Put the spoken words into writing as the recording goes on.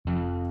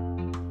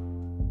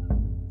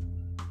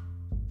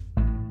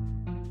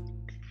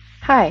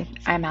Hi,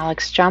 I'm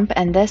Alex Jump,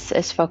 and this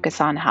is Focus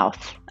on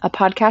Health, a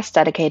podcast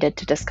dedicated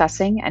to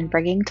discussing and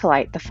bringing to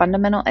light the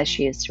fundamental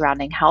issues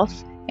surrounding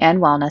health and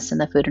wellness in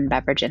the food and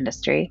beverage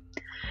industry.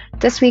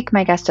 This week,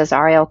 my guest is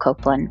Ariel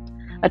Copeland.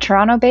 A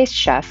Toronto based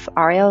chef,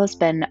 Ariel has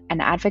been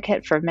an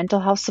advocate for mental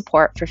health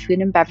support for food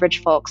and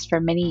beverage folks for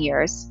many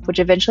years, which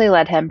eventually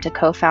led him to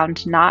co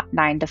found Not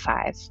 9 to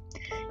 5.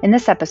 In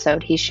this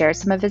episode, he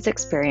shares some of his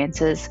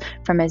experiences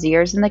from his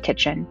years in the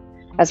kitchen,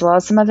 as well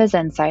as some of his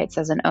insights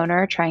as an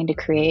owner trying to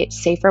create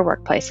safer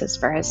workplaces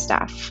for his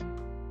staff.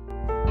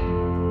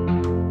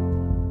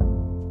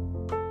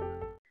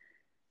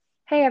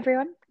 Hey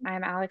everyone,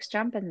 I'm Alex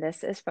Jump, and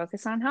this is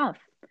Focus on Health.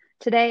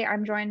 Today,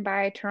 I'm joined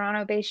by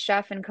Toronto-based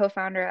chef and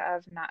co-founder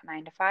of Not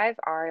 9 to 5,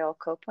 Ariel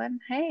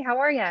Copeland. Hey, how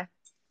are you?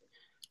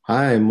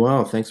 Hi, I'm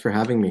well. Thanks for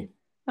having me.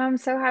 I'm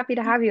so happy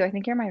to have you. I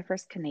think you're my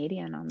first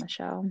Canadian on the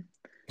show.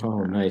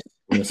 Oh, Um, nice.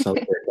 I'm gonna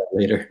celebrate that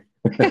later.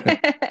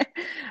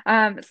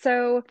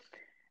 so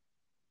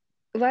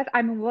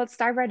let's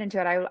dive right into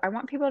it. I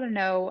want people to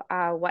know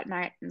what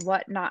Not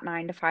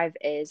 9 to 5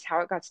 is,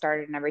 how it got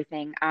started, and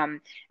everything. And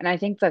I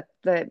think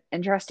the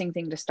interesting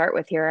thing to start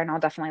with here, and I'll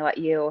definitely let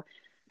you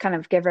kind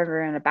of give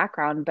everyone a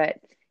background, but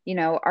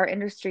our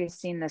industry has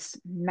seen this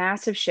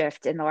massive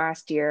shift in the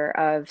last year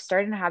of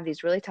starting to have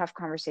these really tough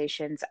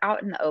conversations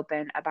out in the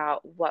open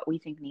about what we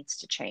think needs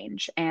to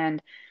change.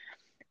 And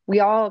we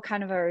all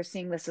kind of are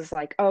seeing this as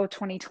like, oh,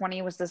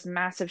 2020 was this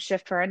massive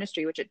shift for our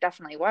industry, which it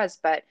definitely was.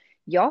 But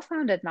y'all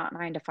founded Not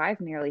 9 to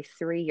 5 nearly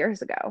 3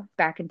 years ago,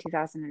 back in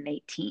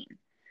 2018.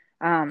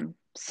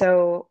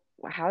 So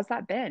how's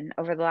that been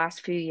over the last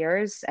few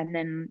years? And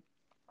then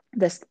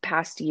this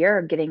past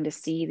year, getting to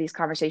see these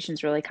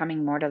conversations really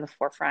coming more to the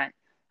forefront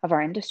of our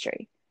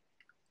industry.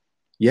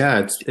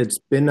 Yeah, it's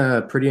been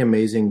a pretty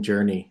amazing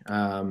journey.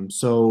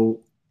 So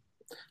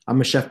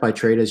I'm a chef by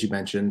trade, as you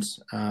mentioned,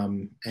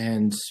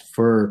 and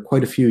for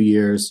quite a few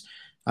years,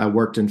 I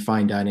worked in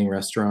fine dining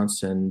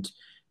restaurants and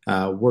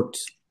worked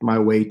my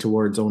way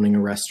towards owning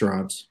a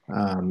restaurant.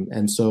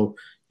 And so,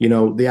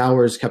 the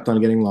hours kept on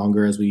getting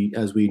longer as we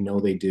know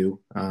they do.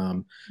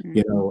 And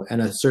at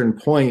a certain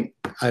point,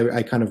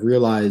 I kind of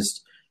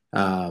realized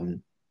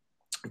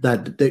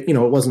that it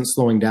wasn't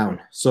slowing down.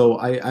 So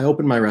I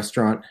opened my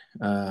restaurant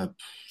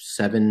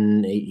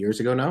 7, 8 years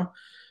ago now.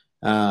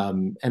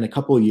 And a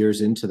couple of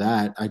years into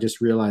that, I just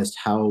realized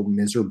how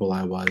miserable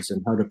I was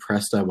and how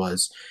depressed I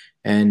was.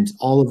 And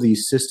all of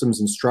these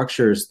systems and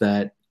structures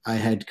that I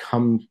had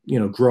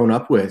grown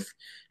up with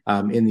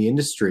in the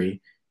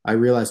industry, I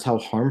realized how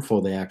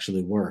harmful they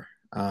actually were.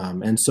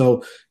 And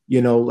so,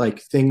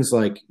 like things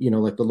like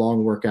the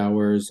long work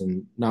hours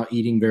and not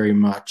eating very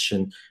much,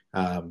 and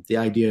the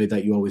idea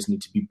that you always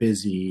need to be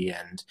busy,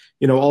 and,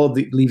 all of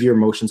the leave your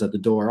emotions at the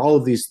door, all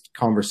of these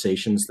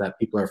conversations that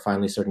people are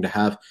finally starting to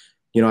have,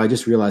 I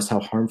just realized how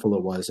harmful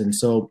it was. And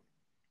so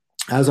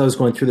as I was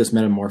going through this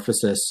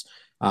metamorphosis,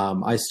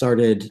 I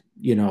started,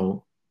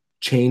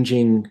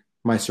 changing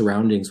my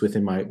surroundings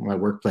within my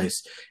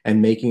workplace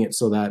and making it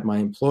so that my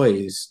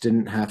employees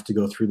didn't have to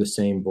go through the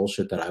same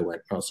bullshit that I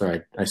went. Oh,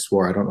 sorry, I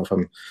swore. I don't know if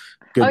I'm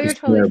Oh, good to you're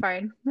totally swear,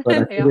 fine. but I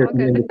Yeah, figure all it's an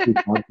good. industry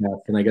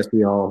podcast, and I guess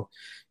we all,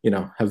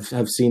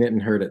 have seen it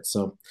and heard it.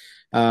 So,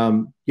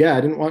 yeah,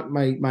 I didn't want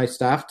my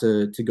staff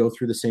to go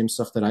through the same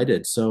stuff that I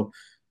did. So,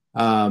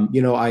 I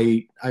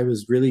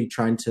was really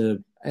trying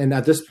to, and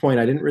at this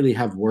point, I didn't really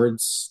have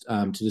words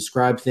to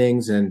describe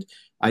things, and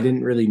I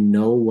didn't really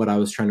know what I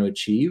was trying to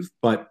achieve.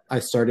 But I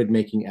started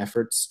making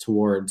efforts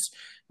towards,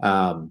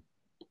 having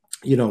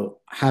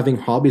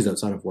hobbies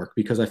outside of work,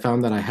 because I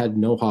found that I had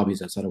no hobbies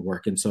outside of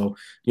work. And so,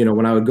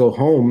 when I would go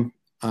home,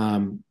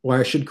 well,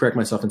 I should correct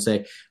myself and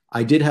say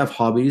I did have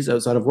hobbies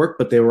outside of work,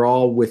 but they were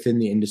all within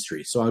the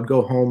industry. So I would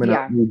go home and I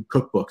Yeah, would read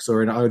cookbooks,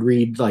 or I would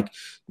read I'd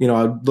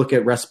look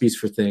at recipes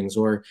for things,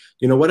 or,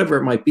 whatever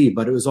it might be,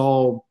 but it was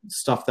all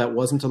stuff that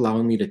wasn't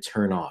allowing me to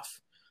turn off.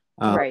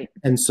 right.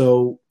 And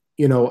so,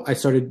 I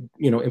started,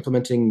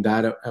 implementing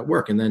that at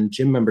work, and then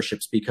gym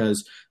memberships,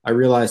 because I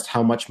realized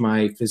how much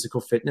my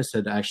physical fitness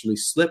had actually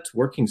slipped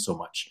working so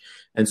much.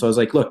 And so I was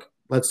like, look,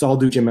 let's all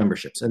do gym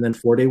memberships, and then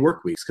 4-day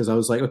work weeks. Cause I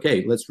was like,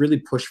 okay, let's really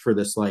push for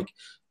this like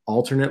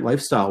alternate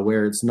lifestyle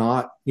where it's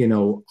not,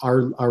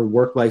 our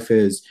work life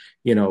is,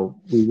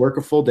 we work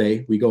a full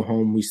day, we go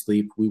home, we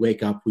sleep, we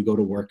wake up, we go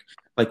to work.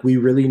 Like we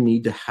really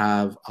need to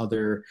have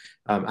other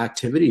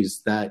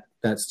activities that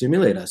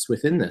stimulate us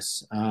within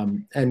this.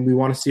 And we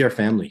want to see our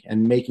family,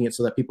 and making it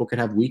so that people could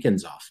have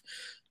weekends off.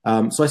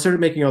 So I started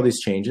making all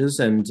these changes.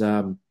 And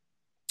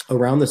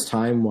around this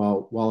time,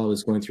 while I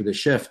was going through the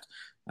shift,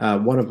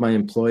 one of my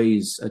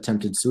employees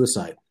attempted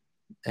suicide.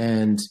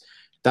 And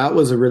that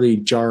was a really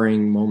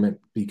jarring moment,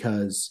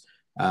 because,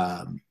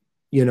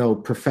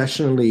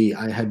 professionally,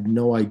 I had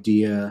no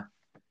idea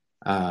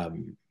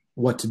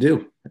what to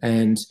do.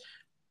 And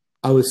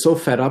I was so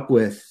fed up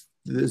with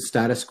the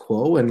status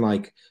quo, and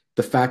like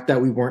the fact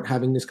that we weren't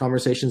having these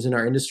conversations in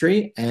our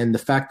industry, and the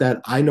fact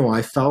that I know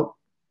I felt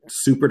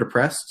super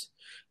depressed,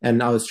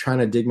 and I was trying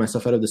to dig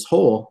myself out of this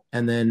hole.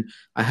 And then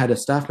I had a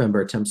staff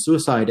member attempt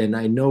suicide, and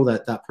I know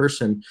that that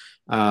person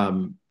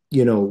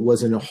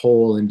was in a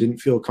hole and didn't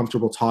feel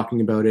comfortable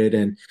talking about it.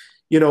 And,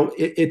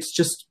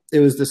 it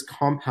was this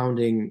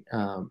compounding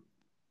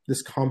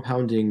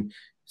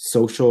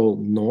social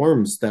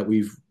norms that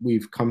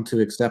we've come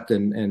to accept.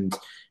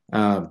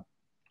 Uh,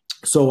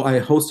 so I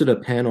hosted a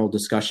panel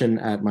discussion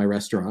at my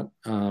restaurant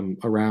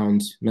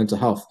around mental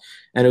health,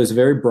 and it was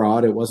very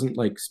broad. It wasn't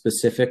like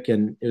specific,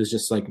 and it was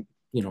just like,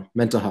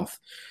 mental health.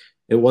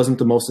 It wasn't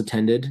the most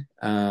attended.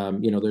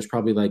 There's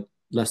probably like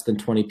less than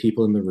 20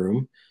 people in the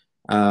room.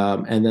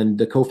 And then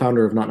the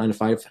co-founder of Not 9 to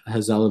 5,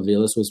 Hazel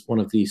Aviles, was one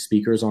of the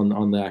speakers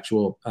on the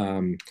actual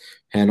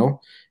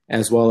panel,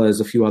 as well as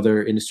a few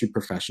other industry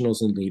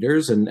professionals and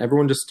leaders. And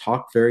everyone just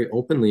talked very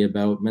openly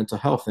about mental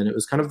health. And it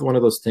was kind of one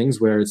of those things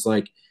where it's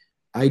like,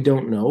 I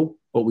don't know,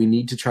 but we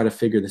need to try to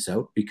figure this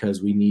out,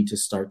 because we need to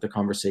start the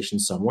conversation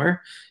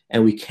somewhere,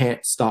 and we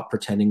can't stop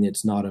pretending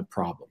it's not a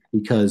problem,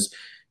 because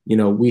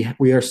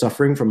we are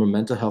suffering from a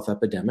mental health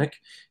epidemic,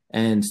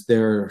 and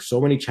there are so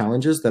many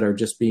challenges that are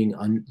just being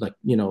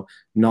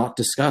not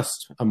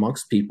discussed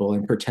amongst people,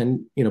 and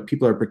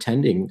people are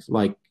pretending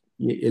like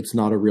it's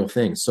not a real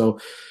thing. So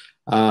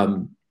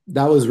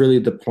that was really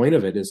the point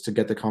of it, is to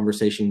get the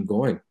conversation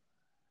going.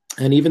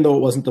 And even though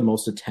it wasn't the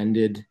most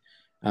attended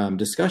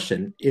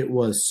discussion, it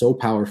was so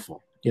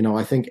powerful.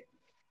 I think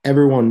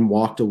everyone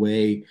walked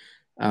away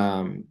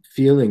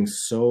feeling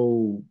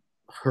so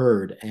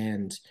heard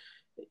and,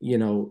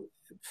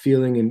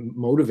 feeling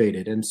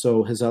motivated. And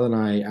so Hazel and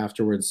I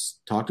afterwards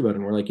talked about it,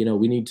 and we're like,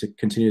 we need to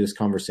continue this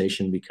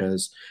conversation,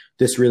 because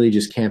this really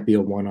just can't be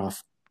a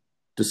one-off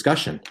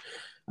discussion.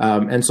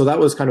 And so that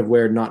was kind of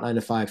where Not 9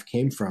 to 5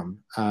 came from.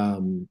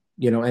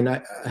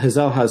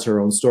 Hazel has her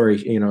own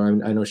story.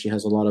 I know she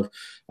has a lot of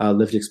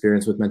lived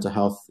experience with mental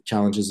health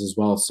challenges as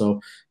well.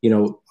 So,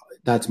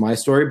 that's my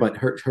story, but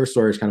her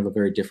story is kind of a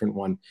very different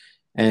one.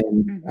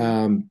 And,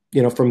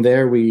 from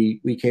there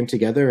we came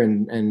together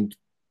and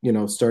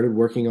started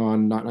working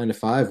on Not 9 to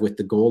 5 with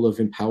the goal of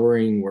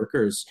empowering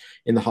workers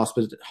in the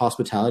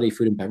hospitality,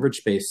 food and beverage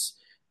space,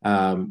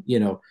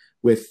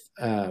 with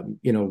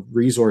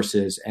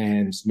resources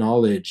and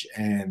knowledge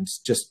and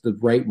just the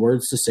right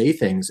words to say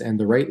things and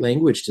the right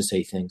language to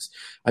say things.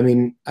 I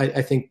mean,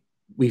 I think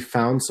we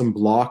found some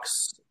blocks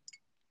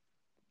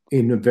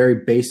in a very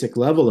basic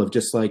level of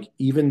just like,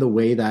 even the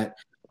way that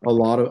a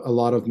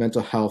lot of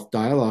mental health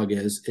dialogue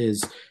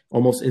is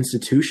almost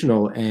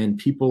institutional, and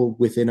people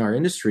within our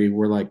industry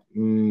were like,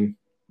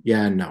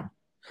 yeah, no.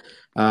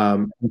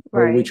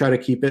 Right. We try to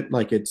keep it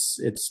like it's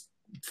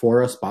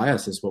for us, by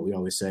us, is what we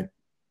always say.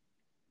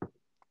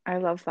 I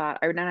love that.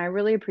 And I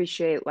really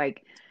appreciate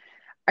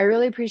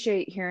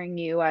hearing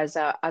you as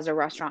a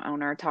restaurant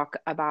owner talk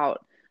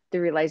about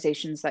the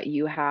realizations that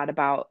you had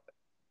about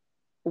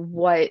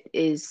what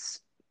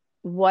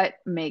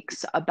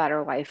makes a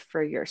better life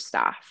for your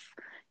staff.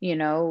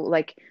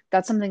 Like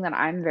that's something that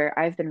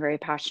I've been very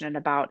passionate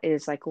about,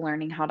 is like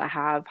learning how to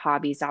have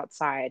hobbies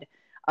outside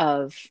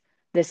of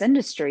this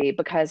industry,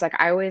 because like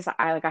I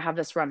have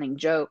this running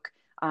joke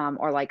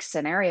or like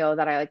scenario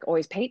that I like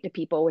always paint to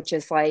people, which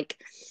is like,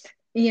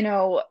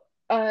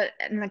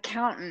 an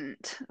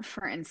accountant,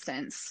 for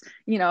instance,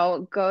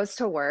 goes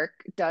to work,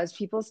 does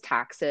people's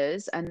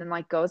taxes, and then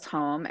like goes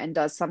home and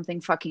does something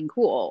fucking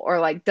cool,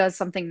 or like does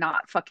something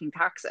not fucking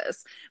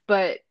taxes.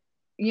 But,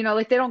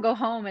 like they don't go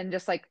home and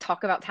just like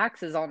talk about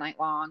taxes all night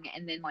long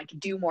and then like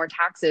do more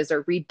taxes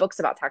or read books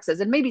about taxes.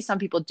 And maybe some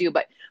people do,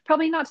 but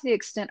probably not to the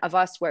extent of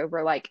us, where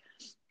we're like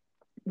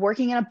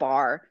working in a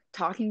bar,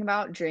 talking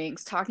about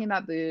drinks, talking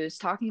about booze,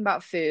 talking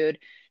about food,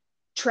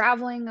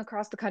 traveling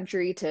across the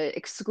country to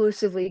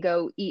exclusively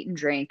go eat and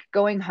drink,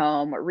 going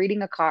home,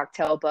 reading a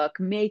cocktail book,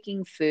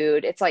 making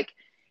food. It's like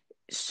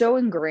so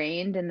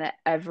ingrained in the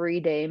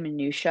everyday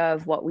minutia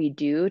of what we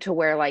do, to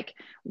where like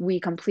we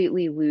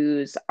completely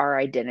lose our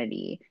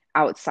identity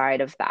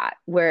outside of that.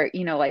 Where,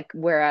 like,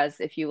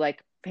 whereas if you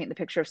like paint the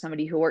picture of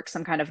somebody who works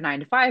some kind of 9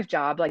 to 5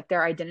 job, like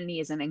their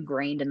identity isn't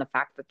ingrained in the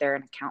fact that they're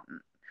an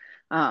accountant.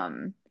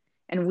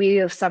 And we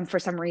have for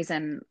some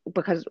reason,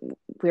 because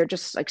we're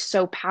just like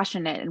so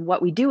passionate and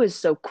what we do is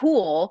so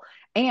cool,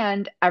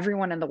 and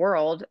everyone in the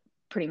world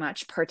pretty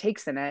much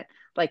partakes in it,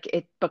 like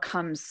it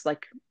becomes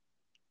like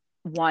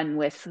one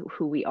with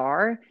who we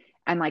are.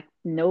 And like,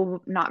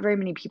 not very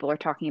many people are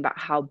talking about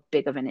how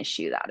big of an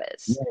issue that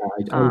is.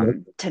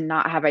 To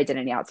not have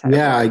identity outside.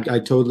 Yeah, I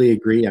totally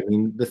agree. I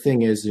mean, the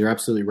thing is, you're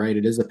absolutely right.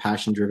 It is a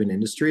passion-driven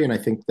industry, and I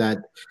think that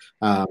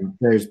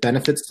there's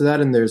benefits to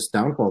that and there's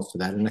downfalls to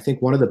that. And I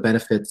think one of the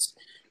benefits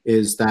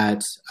is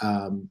that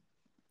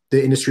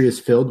the industry is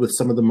filled with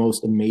some of the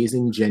most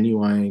amazing,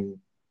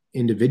 genuine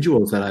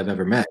individuals that I've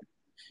ever met.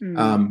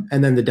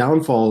 And then the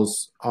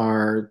downfalls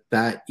are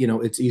that,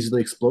 it's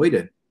easily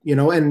exploited,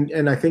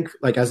 and I think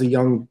like as a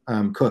young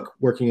cook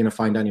working in a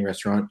fine dining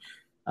restaurant,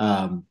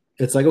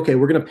 it's like, okay,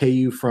 we're going to pay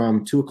you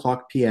from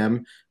 2:00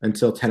 p.m.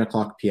 until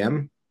 10:00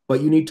 p.m.,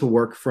 but you need to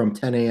work from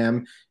 10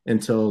 a.m.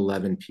 until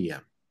 11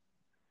 p.m.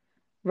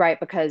 Right,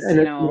 because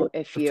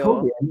if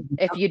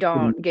you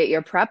don't get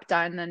your prep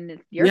done,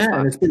 then fucked,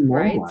 and it's been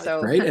normalized, right?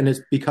 So, right, and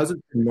it's because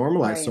it's been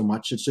normalized so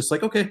much. It's just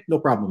like, okay, no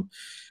problem.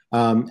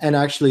 And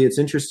actually, it's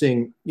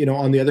interesting,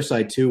 on the other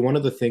side too. One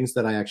of the things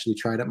that I actually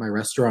tried at my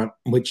restaurant,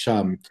 which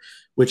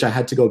I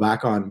had to go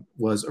back on,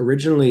 was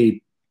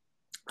originally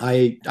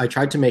I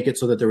tried to make it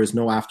so that there was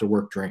no after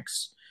work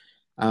drinks.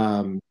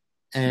 Um,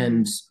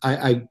 and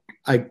Mm.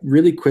 I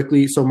really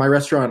quickly, so my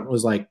restaurant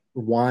was like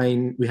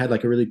wine. We had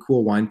like a really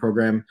cool wine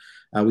program.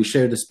 We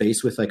shared the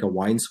space with like a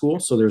wine school,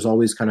 so there's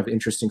always kind of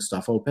interesting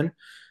stuff open.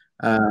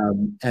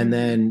 And Mm.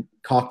 then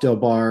cocktail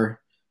bar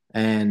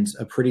and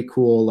a pretty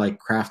cool like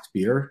craft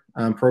beer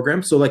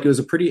program. So like it was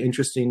a pretty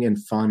interesting and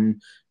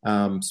fun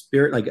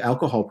spirit like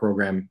alcohol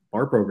program,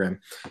 bar program.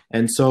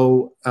 And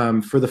so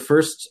for the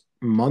first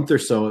month or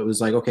so, it was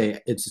like, okay,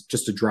 it's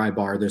just a dry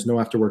bar. There's no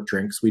after work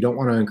drinks. We don't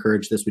want to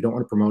encourage this. We don't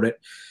want to promote it.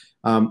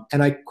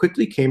 And I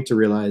quickly came to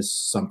realize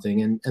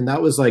something, and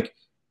that was like,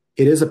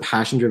 it is a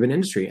passion driven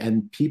industry,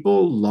 and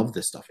people love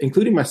this stuff,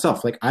 including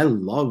myself. Like, I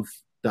love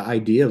the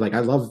idea, like, I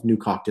love new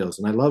cocktails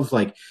and I love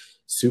like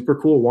super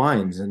cool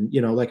wines, and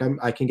like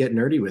I can get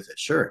nerdy with it,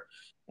 sure.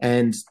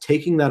 And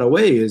taking that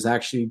away is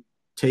actually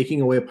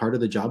taking away a part of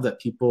the job that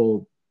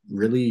people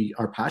really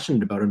are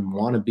passionate about and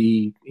want to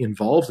be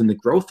involved in the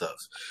growth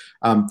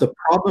of. The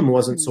problem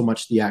wasn't so Mm.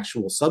 much the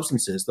actual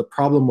substances, the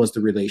problem was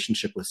the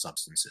relationship with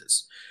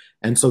substances.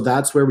 And so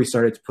that's where we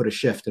started to put a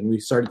shift, and we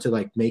started to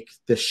like make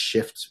this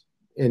shift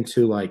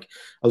into like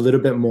a little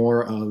bit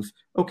more of,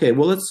 okay,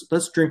 well,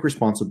 let's drink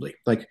responsibly.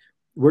 Like,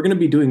 we're going to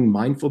be doing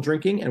mindful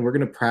drinking, and we're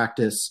going to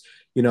practice,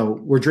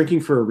 we're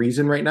drinking for a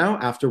reason right now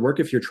after work.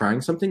 If you're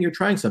trying something, you're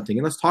trying something,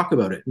 and let's talk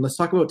about it, and let's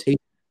talk about taste.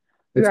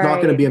 It's not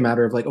going to Right. be a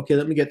matter of like, okay,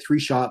 let me get 3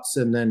 shots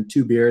and then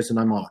 2 beers and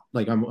I'm on,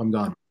 like I'm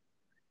gone.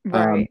 um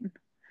Right.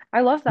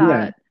 I love yeah.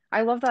 that.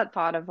 I love that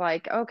thought of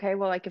like, okay,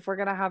 well, like if we're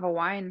gonna have a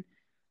wine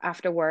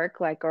after work,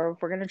 like, or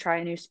if we're gonna try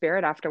a new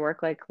spirit after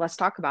work, like, let's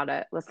talk about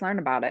it. Let's learn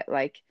about it.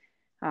 Like,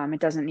 it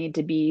doesn't need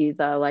to be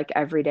the like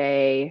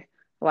everyday,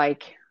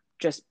 like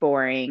just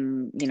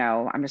boring,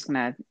 I'm just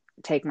gonna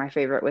take my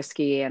favorite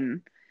whiskey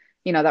and,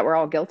 that we're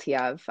all guilty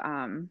of,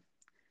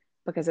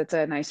 because it's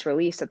a nice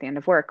release at the end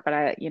of work.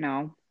 But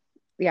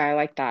yeah, I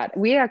like that.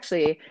 We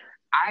actually,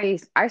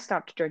 I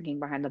stopped drinking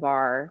behind the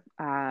bar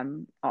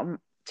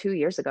 2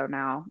 years ago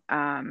now.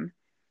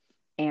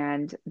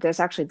 And this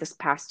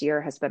past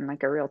year has been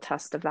like a real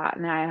test of that.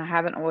 And I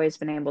haven't always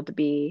been able to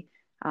be,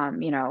 I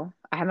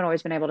haven't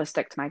always been able to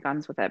stick to my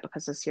guns with it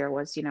because this year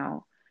was,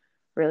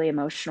 really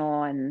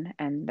emotional, and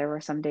there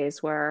were some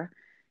days where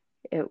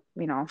it,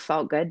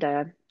 felt good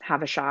to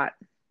have a shot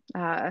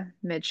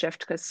mid shift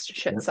because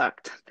shit Yeah.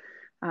 sucked,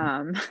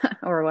 um,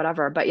 or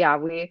whatever. But yeah,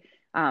 we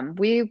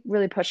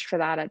really pushed for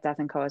that at Death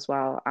and Co as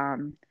well.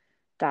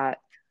 That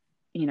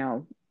you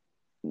know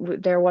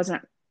there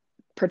wasn't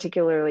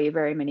particularly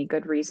very many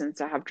good reasons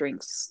to have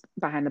drinks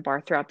behind the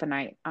bar throughout the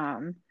night.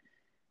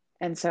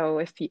 And so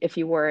if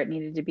you were, it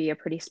needed to be a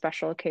pretty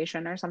special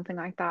occasion or something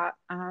like that,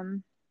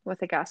 with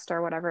a guest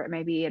or whatever it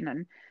may be. And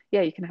then,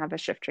 yeah, you can have a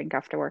shift drink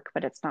after work,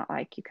 but it's not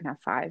like you can have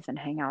five and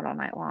hang out all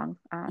night long.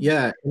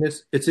 Yeah, and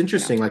it's You know,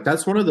 interesting, like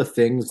that's one of the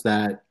things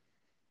that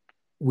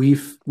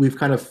we've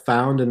kind of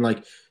found, and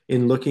like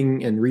in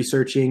looking and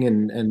researching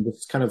and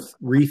just kind of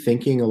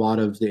rethinking a lot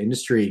of the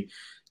industry.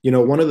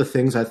 One of the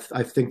things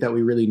I think that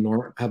we really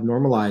have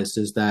normalized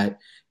is that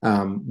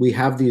we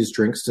have these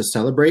drinks to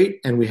celebrate,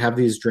 and we have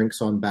these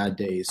drinks on bad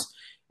days.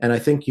 And I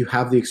think you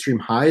have the extreme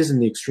highs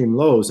and the extreme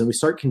lows, and we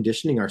start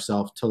conditioning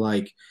ourselves to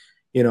like,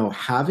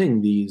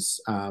 having these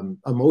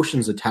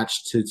emotions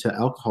attached to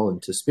alcohol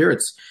and to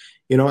spirits.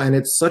 And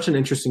it's such an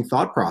interesting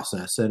thought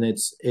process, and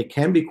it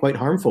can be quite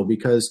harmful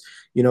because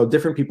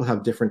different people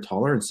have different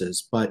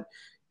tolerances. But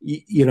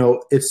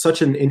it's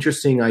such an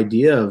interesting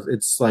idea of,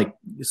 it's like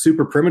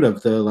super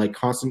primitive, the like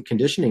constant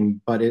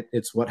conditioning, but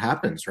it's what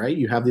happens, right?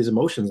 You have these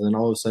emotions, and then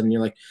all of a sudden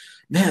you're like,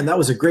 man, that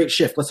was a great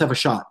shift, let's have a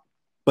shot.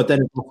 But then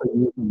it's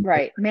also,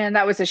 right, man,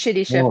 that was a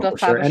shitty shift. oh, for Let's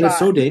sure. have a And it's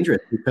so shot.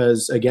 dangerous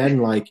because, again,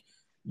 like,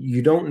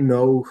 you don't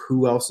know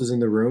who else is in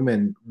the room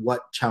and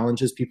what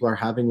challenges people are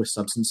having with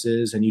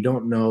substances. And you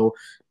don't know,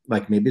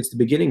 like, maybe it's the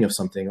beginning of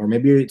something, or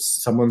maybe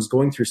it's someone's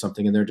going through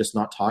something and they're just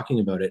not talking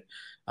about it.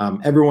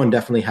 Everyone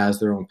definitely has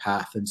their own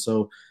path. And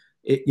so,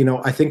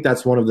 I think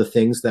that's one of the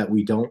things that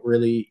we don't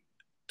really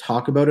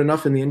talk about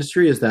enough in the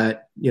industry, is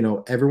that,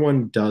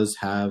 everyone does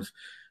have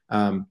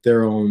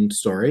their own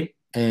story.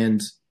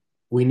 And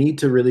we need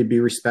to really be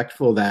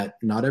respectful that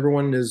not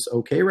everyone is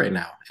okay right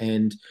now,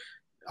 and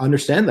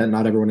understand that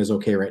not everyone is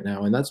okay right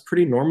now. And that's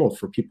pretty normal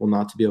for people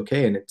not to be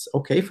okay. And it's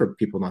okay for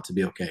people not to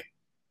be okay.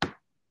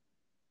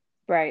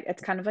 Right.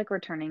 It's kind of like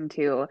returning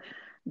to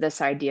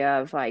this idea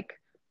of like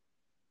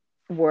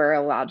we're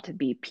allowed to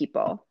be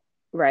people,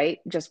 right?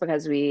 Just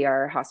because we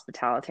are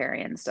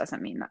hospitalitarians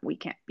doesn't mean that we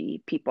can't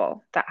be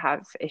people that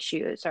have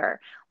issues or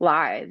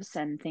lives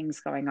and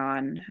things going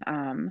on,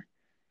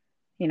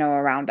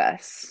 around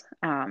us.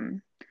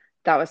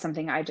 That was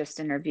something I just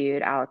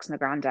interviewed Alex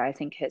Nagranda. I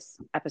think his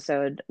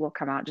episode will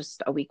come out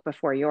just a week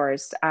before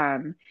yours.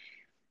 And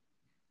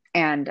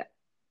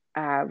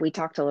we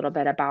talked a little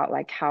bit about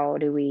like how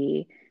do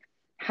we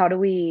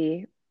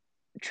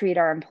treat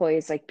our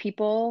employees like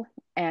people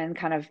and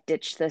kind of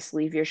ditch this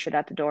leave your shit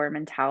at the door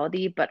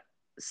mentality, but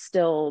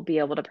still be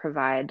able to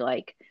provide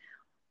like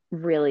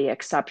really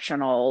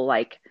exceptional,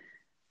 like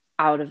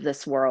out of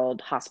this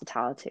world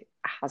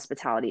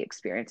hospitality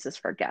experiences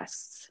for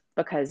guests.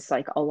 Because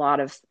like a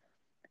lot of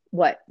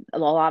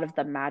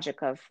the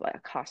magic of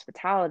like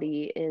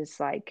hospitality is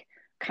like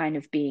kind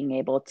of being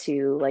able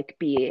to like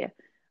be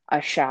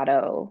a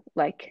shadow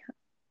like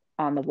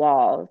on the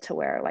wall to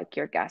where like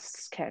your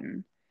guests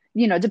can,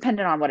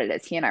 depending on what it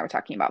is. He and I were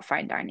talking about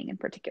fine dining in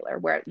particular,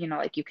 where,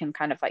 like you can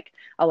kind of like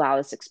allow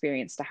this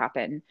experience to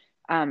happen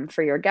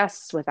for your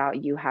guests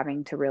without you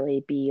having to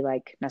really be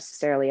like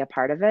necessarily a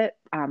part of it.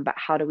 But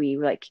how do we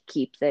like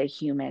keep the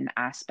human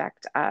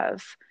aspect uh,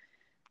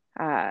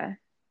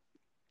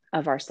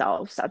 of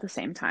ourselves at the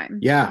same time?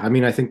 Yeah, I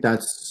mean, I think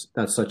that's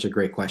such a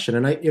great question,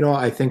 and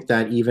I think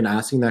that even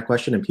asking that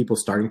question and people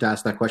starting to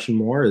ask that question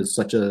more is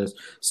such a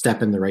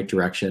step in the right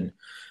direction.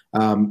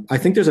 I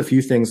think there's a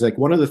few things. Like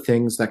one of the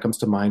things that comes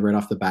to mind right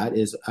off the bat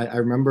is I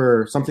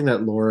remember something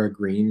that Laura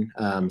Green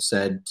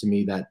said to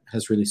me that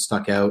has really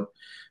stuck out.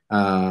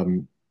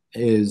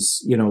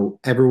 Is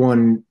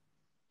everyone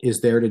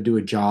is there to do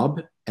a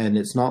job, and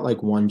it's not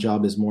like one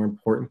job is more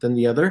important than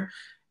the other.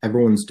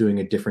 Everyone's doing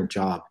a different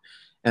job,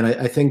 and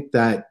I think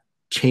that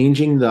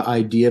changing the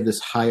idea of this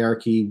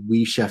hierarchy,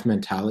 we chef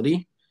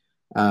mentality.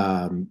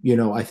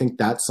 I think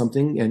that's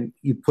something, and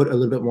you put a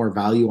little bit more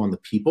value on the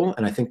people,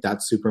 and I think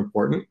that's super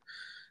important.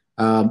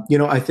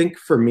 I think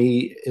for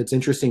me, it's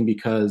interesting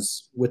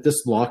because with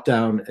this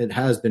lockdown, it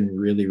has been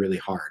really, really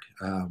hard.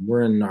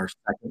 We're in our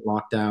second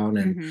lockdown,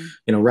 and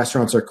Mm-hmm.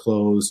 restaurants are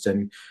closed,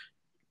 and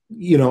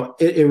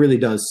it really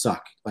does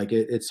suck. Like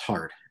it's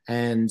hard,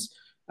 and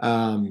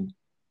um,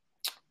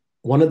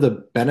 one of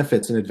the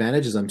benefits and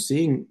advantages I'm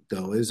seeing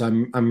though is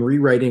I'm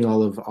rewriting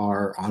all of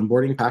our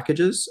onboarding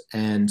packages,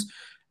 and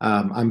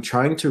I'm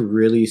trying to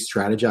really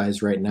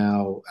strategize right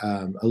now,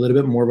 a little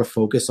bit more of a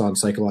focus on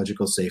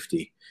psychological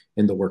safety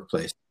in the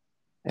workplace.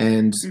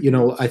 And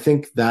Mm-hmm. I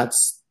think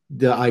that's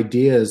the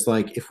idea is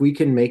like if we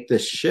can make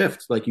this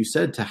shift, like you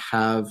said, to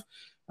have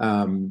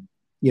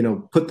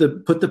put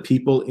the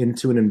people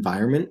into an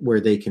environment where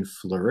they can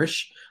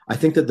flourish. I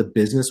think that the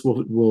business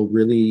will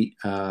really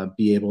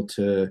be able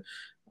to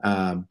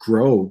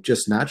grow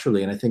just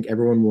naturally. And I think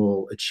everyone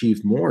will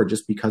achieve more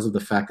just because of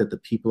the fact that the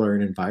people are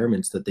in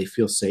environments that they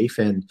feel safe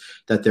and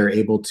that they're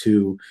able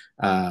to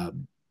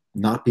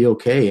not be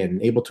okay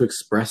and able to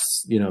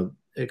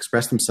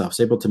express themselves,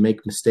 able to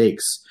make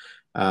mistakes.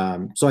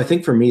 So I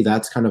think for me,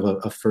 that's kind of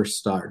a first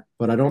start,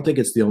 but I don't think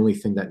it's the only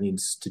thing that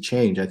needs to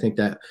change. I think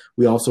that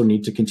we also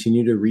need to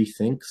continue to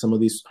rethink some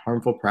of these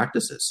harmful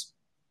practices.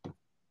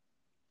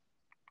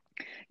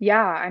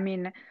 Yeah, I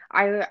mean,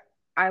 I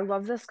I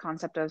love this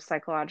concept of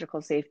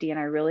psychological safety, and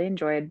I really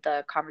enjoyed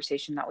the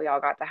conversation that we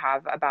all got to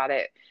have about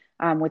it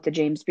with the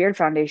James Beard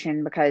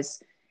Foundation,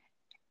 because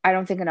I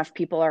don't think enough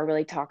people are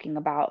really talking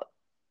about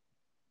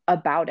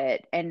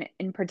it. And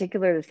in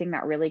particular, the thing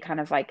that really kind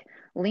of like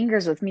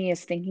lingers with me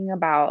is thinking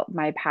about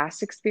my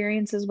past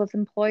experiences with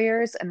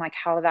employers and like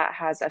how that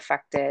has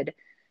affected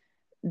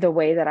the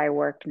way that I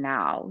work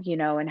now,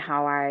 and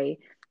how I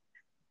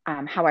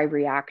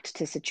react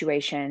to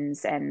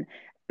situations. And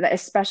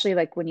especially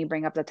like when you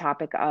bring up the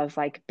topic of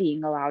like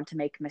being allowed to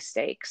make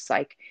mistakes,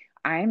 like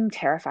I'm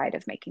terrified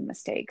of making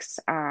mistakes.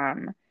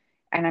 And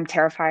I'm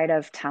terrified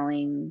of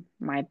telling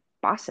my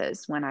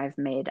bosses when I've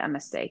made a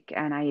mistake.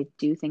 And I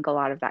do think a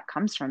lot of that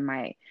comes from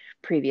my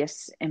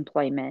previous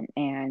employment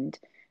and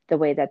the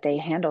way that they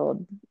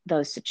handled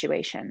those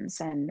situations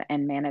and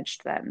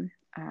managed them.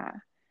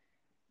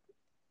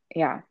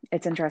 Yeah,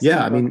 it's interesting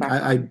Yeah, I to look mean, back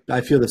on.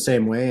 I feel the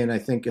same way, and I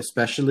think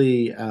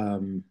especially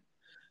in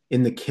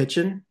the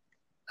kitchen,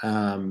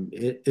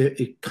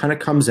 it kind of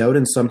comes out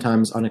in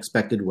sometimes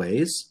unexpected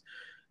ways.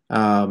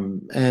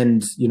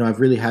 And I've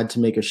really had to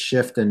make a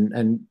shift,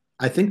 and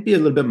I think be a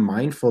little bit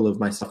mindful of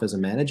myself as a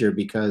manager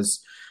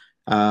because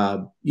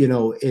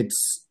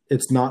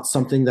it's not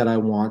something that I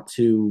want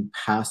to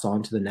pass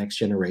on to the next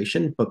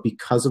generation, but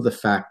because of the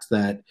fact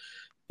that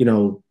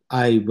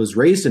I was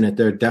raised in it,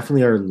 there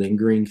definitely are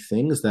lingering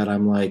things that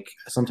I'm like,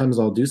 sometimes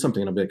I'll do something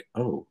and I'll be like,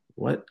 oh,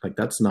 what? Like,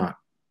 that's not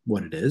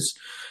what it is.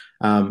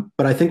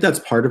 But I think that's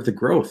part of the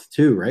growth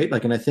too, right?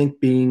 Like, and I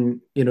think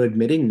being,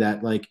 admitting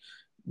that like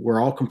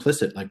we're all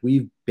complicit, like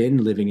we've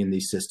been living in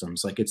these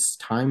systems. Like it's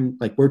time,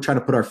 like we're trying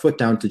to put our foot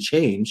down to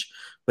change,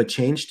 but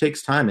change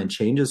takes time and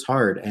change is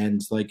hard.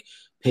 And like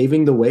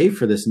paving the way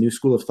for this new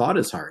school of thought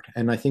is hard.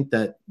 And I think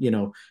that,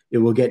 it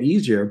will get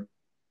easier,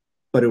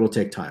 but it will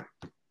take time.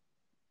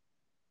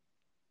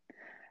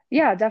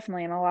 Yeah,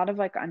 definitely. And a lot of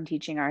like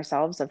unteaching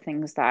ourselves of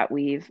things that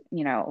we've,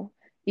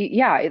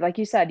 yeah, like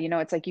you said,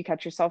 it's like you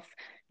catch yourself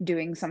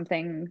doing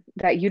something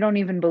that you don't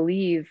even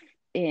believe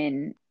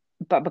in,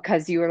 but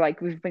because you were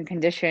like, we've been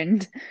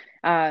conditioned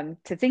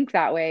to think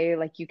that way,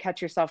 like you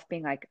catch yourself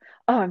being like,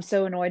 oh, I'm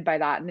so annoyed by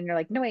that. And then you're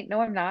like, no, wait, no,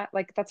 I'm not.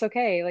 Like, that's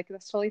okay. Like,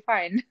 that's totally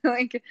fine.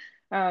 Like,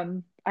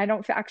 I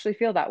don't actually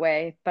feel that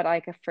way, but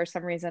like for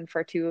some reason,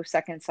 for 2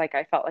 seconds, like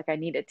I felt like I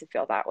needed to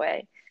feel that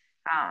way.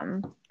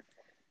 Um,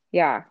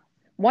 yeah.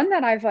 One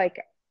that I've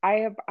like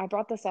I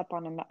brought this up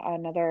on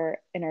another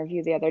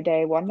interview the other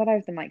day. One that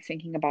I've been like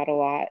thinking about a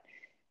lot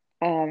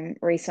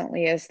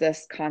recently is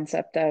this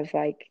concept of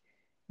like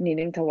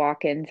needing to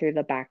walk in through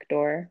the back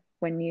door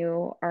when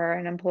you are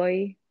an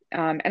employee.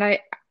 And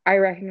I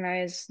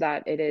recognize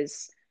that it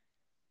is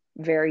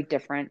very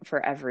different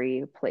for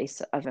every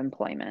place of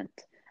employment.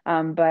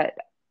 But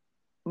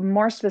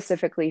more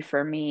specifically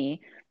for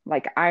me,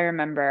 like I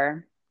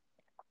remember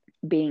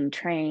being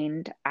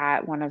trained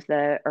at one of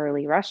the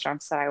early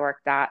restaurants that I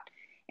worked at,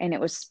 and it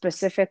was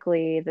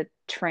specifically the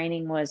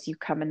training was you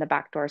come in the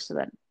back door so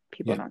that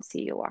people Yeah. don't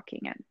see you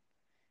walking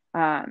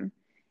in.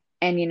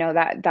 And you know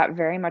that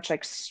very much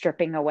like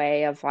stripping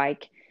away of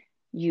like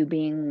you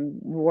being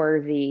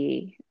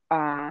worthy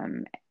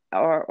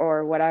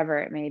or whatever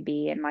it may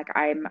be, and like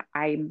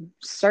I'm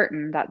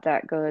certain that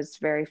that goes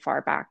very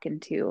far back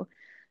into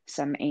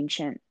some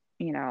ancient,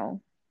 you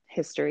know,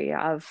 history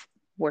of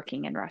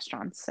working in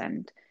restaurants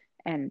and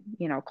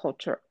you know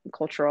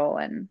cultural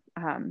and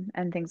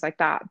things like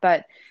that.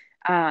 But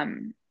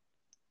um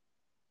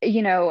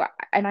you know,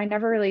 and I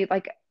never really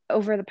like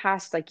over the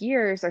past like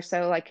years or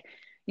so, like,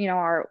 you know,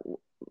 our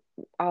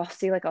I'll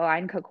see like a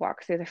line cook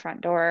walk through the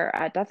front door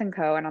at Death and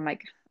Co. And I'm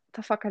like, what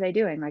the fuck are they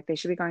doing? Like they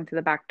should be going through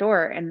the back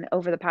door. And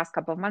over the past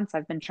couple of months,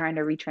 I've been trying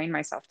to retrain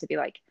myself to be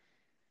like,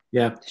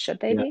 Yeah. should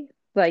they Yeah. be?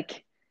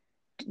 Like,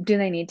 do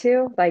they need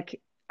to?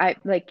 Like, I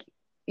like,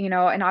 you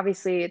know, and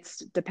obviously it's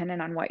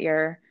dependent on what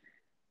your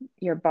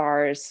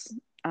bar's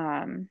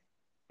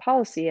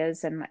policy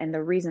is and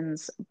the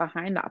reasons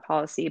behind that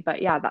policy.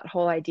 But yeah, that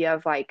whole idea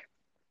of like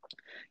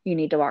you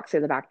need to walk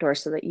through the back door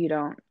so that you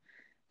don't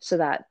so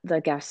that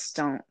the guests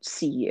don't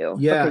see you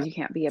Yeah. because you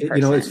can't be a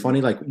You know, it's person.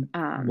 funny, like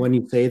Um, when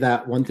you say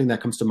that, one thing that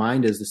comes to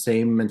mind is the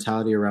same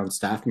mentality around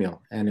staff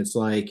meal. And it's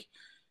like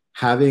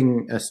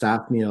having a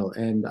staff meal.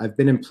 And I've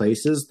been in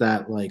places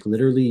that like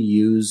literally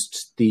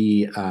used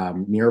the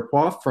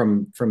mirepoix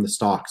from the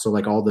stock. So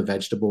like all the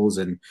vegetables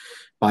and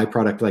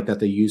byproduct like that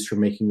they use for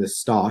making this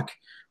stock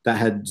that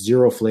had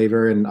zero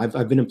flavor. And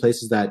I've been in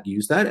places that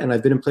use that. And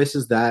I've been in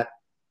places that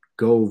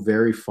go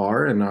very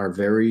far and are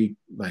very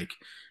like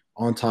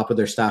on top of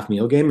their staff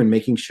meal game and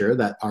making sure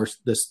that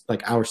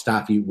our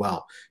staff eat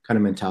well kind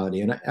of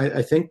mentality. And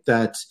I think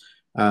that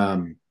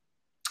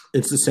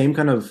it's the same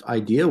kind of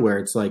idea where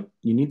it's like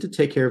you need to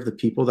take care of the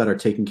people that are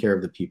taking care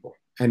of the people,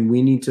 and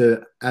we need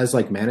to, as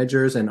like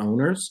managers and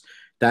owners,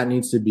 that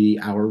needs to be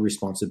our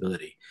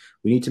responsibility.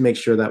 We need to make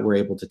sure that we're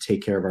able to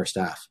take care of our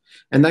staff,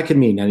 and that can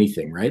mean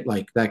anything, right?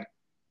 Like that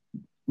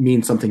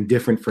means something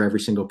different for every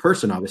single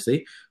person,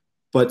 obviously.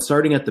 But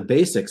starting at the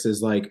basics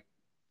is like,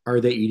 are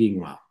they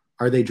eating well?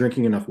 Are they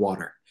drinking enough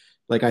water?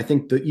 Like, I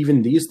think that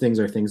even these things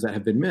are things that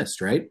have been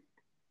missed, right?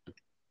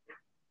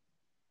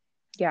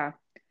 yeah.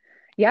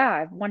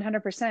 Yeah,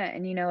 100%.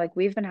 And you know, like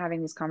we've been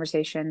having these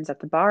conversations at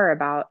the bar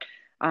about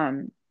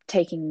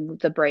taking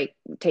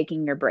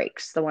your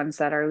breaks, the ones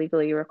that are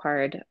legally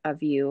required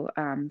of you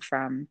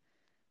from,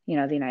 you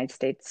know, the United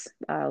States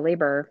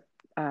labor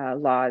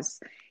laws.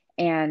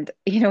 And,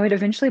 you know, it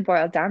eventually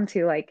boiled down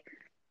to like,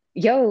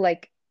 yo,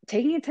 like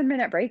taking a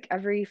 10-minute break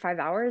every 5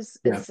 hours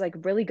Yeah. is like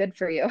really good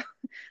for you.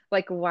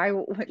 Like why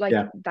like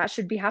Yeah. that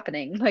should be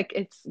happening. Like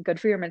it's good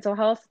for your mental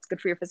health, it's good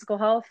for your physical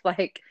health.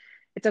 Like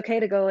it's okay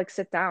to go like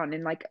sit down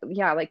and like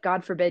yeah, like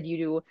God forbid you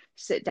do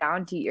sit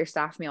down to eat your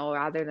staff meal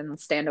rather than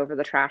stand over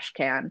the trash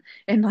can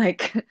and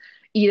like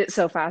eat it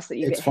so fast that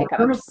you It's get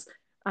far. hiccups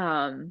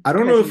I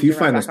don't know because you if need you to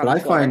run find this, back but on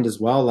the I find floor. as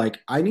well, like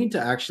I need to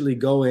actually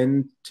go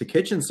in to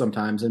kitchens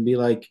sometimes and be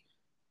like,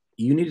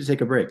 you need to take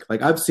a break.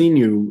 Like I've seen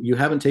you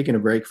haven't taken a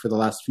break for the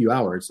last few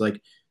hours.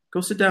 Like go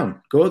sit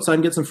down, go outside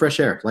and get some fresh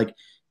air, like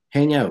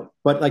hang out.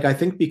 But like I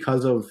think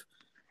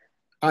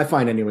I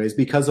find anyways,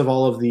 because of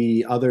all of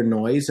the other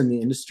noise in the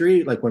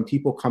industry, like when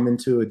people come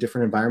into a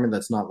different environment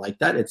that's not like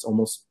that, it's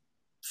almost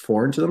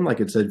foreign to them.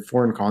 Like it's a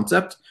foreign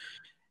concept.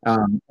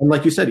 And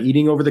like you said,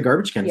 eating over the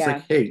garbage can. It's Yeah.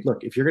 like, hey,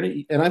 look, if you're gonna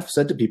eat, and I've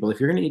said to people, if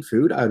you're gonna eat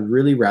food, I'd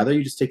really rather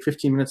you just take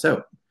 15 minutes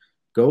out,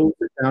 go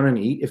sit down and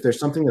eat. If there's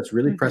something that's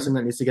really Hmm. pressing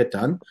that needs to get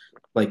done,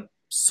 like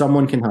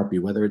someone can help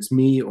you, whether it's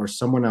me or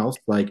someone else.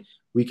 Like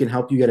we can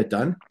help you get it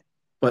done,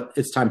 but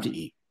it's time to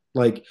eat.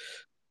 Like,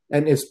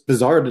 and it's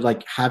bizarre to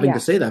like having to Yeah.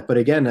 say that, but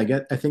again,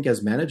 I think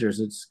as managers,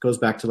 it goes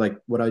back to like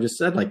what I just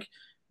said. Like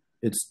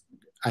it's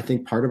I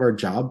think part of our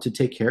job to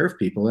take care of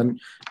people. And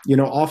you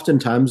know,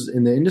 oftentimes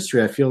in the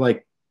industry, I feel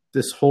like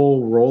this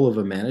whole role of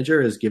a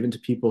manager is given to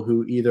people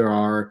who either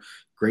are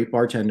great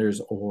bartenders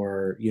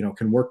or you know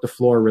can work the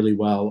floor really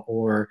well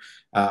or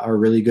are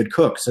really good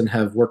cooks and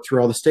have worked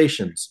through all the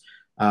stations,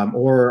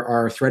 or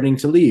are threatening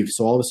to leave,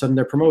 so all of a sudden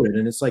they're promoted.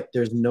 And it's like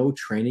there's no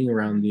training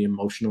around the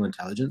emotional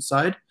intelligence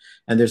side,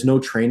 and there's no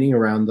training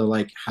around the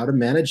like how to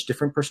manage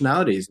different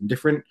personalities and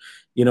different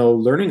you know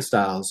learning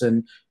styles.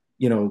 And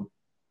you know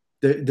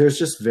there's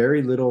just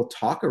very little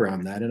talk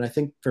around that. And I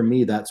think for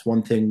me, that's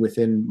one thing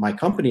within my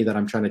company that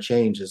I'm trying to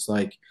change is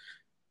like,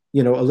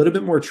 you know, a little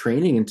bit more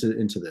training into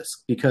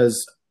this,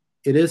 because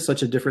it is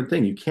such a different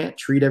thing. You can't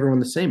treat everyone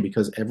the same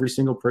because every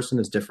single person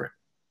is different.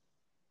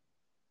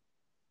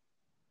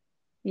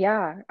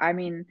 Yeah. I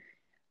mean,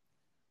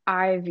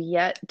 I've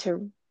yet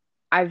to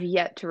I've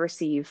yet to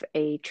receive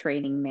a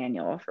training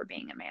manual for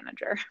being a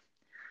manager.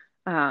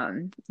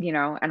 And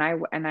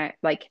I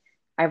like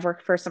I've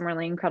worked for some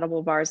really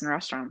incredible bars and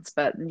restaurants,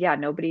 but yeah,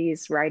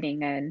 nobody's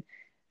writing in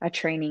a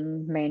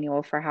training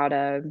manual for how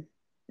to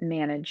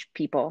manage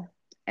people.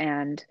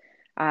 And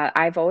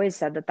I've always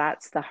said that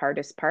that's the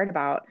hardest part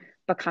about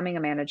becoming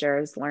a manager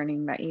is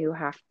learning that you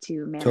have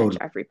to manage Totally.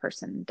 every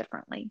person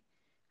differently.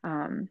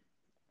 Um,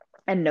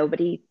 and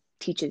nobody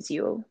teaches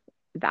you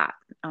that.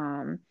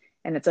 And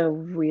it's a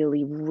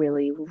really,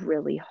 really,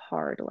 really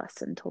hard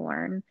lesson to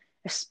learn,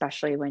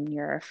 especially when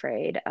you're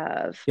afraid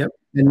of Yep.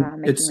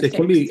 And making it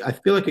can be, mistakes I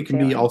feel like it and can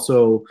be failing.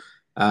 also,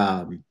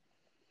 um,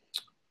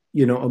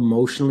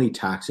 emotionally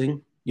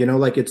taxing.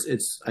 Like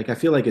it's like I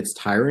feel like it's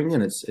tiring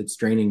and it's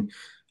draining.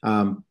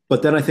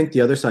 But then I think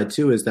the other side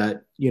too is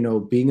that,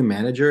 being a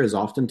manager is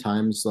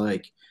oftentimes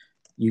like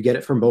you get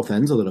it from both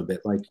ends a little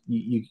bit. Like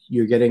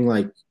you're getting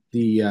like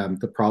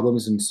the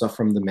problems and stuff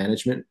from the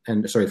management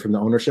and sorry, from the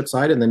ownership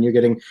side, and then you're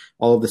getting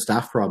all of the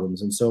staff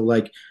problems. And so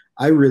like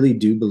I really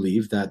do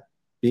believe that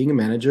being a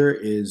manager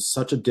is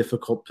such a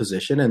difficult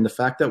position, and the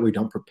fact that we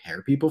don't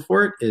prepare people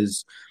for it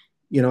is,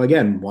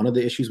 again, one of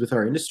the issues with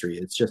our industry.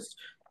 It's just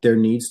there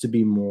needs to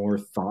be more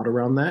thought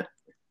around that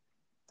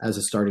as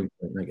a starting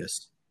point, I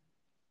guess.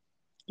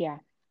 Yeah.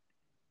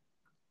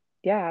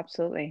 Yeah,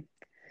 absolutely.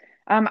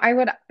 I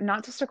would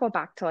not to circle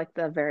back to like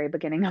the very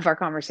beginning of our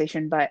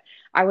conversation, but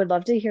I would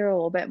love to hear a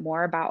little bit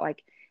more about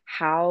like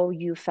how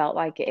you felt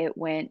like it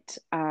went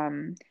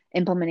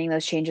implementing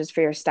those changes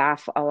for your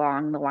staff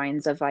along the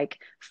lines of like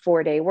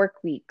 4-day work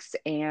weeks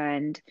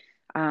and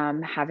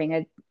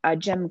having a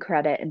gym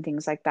credit and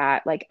things like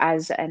that. Like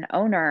as an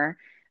owner,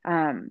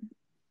 um,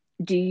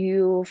 do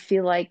you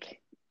feel like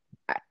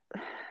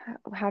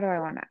how do I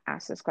want to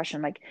ask this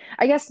question? Like,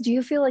 I guess, do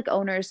you feel like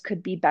owners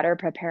could be better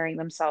preparing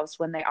themselves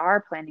when they are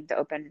planning to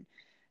open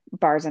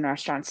bars and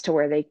restaurants to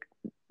where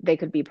they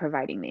could be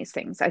providing these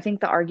things? I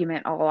think the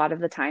argument a lot of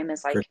the time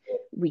is For like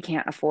we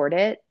can't afford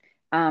it.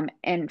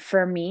 And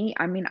for me,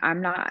 I mean,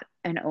 I'm not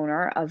an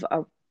owner of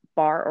a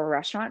bar or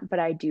restaurant, but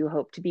I do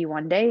hope to be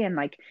one day. And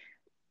like,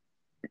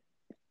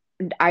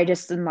 I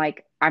just am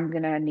like, I'm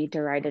gonna need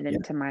to write it Yeah.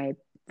 into my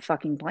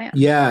fucking plan.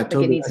 Yeah, Like, it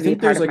totally. needs I to be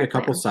think part there's of like my a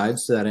couple plan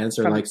sides to that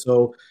answer. from Like,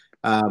 so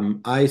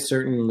I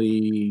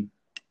certainly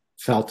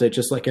felt it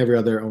just like every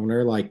other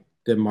owner. Like,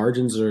 the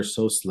margins are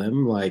so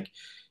slim. Like,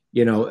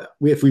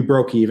 if we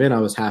broke even, I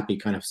was happy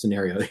kind of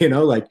scenario,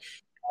 like,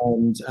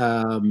 and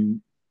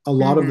a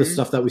lot of the hmm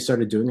stuff that we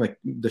started doing, like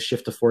the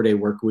shift to 4-day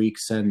work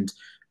weeks and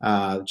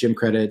gym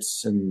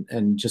credits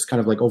and just kind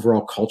of like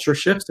overall culture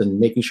shifts and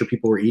making sure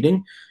people were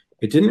eating,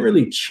 it didn't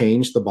really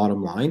change the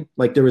bottom line.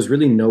 Like there was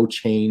really no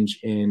change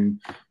in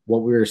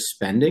what we were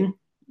spending.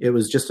 It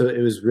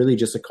was really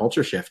just a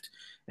culture shift.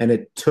 And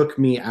it took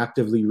me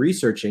actively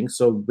researching.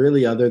 So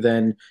really, other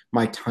than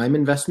my time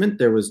investment,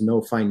 there was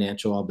no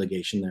financial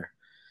obligation there.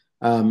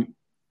 Um,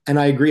 and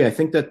I agree. I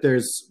think that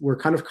we're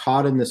kind of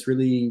caught in this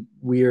really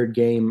weird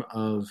game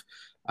of,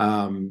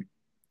 um,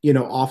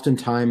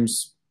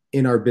 oftentimes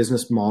in our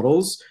business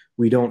models,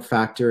 we don't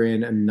factor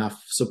in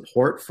enough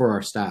support for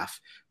our staff.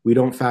 We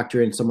don't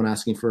factor in someone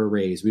asking for a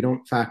raise. We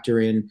don't factor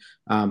in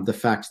the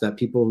fact that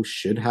people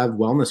should have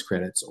wellness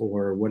credits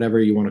or whatever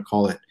you want to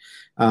call it.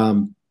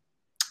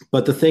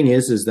 But the thing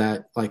is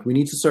that like we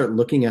need to start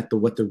looking at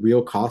what the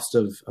real cost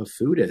of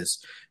food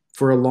is.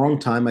 For a long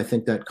time, I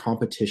think that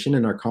competition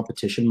and our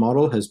competition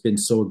model has been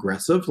so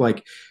aggressive.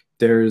 Like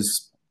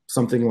there's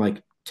something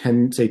like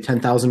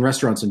 10,000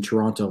 restaurants in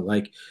Toronto.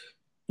 Like,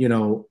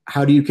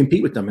 how do you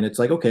compete with them? And it's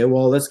like, okay,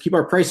 well, let's keep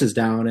our prices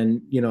down.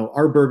 And,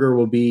 our burger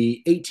will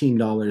be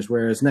 $18,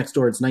 whereas next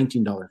door it's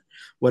 $19,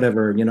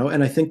 whatever,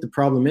 And I think the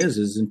problem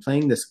is in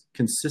playing this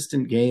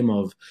consistent game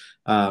of,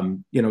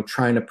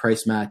 trying to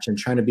price match and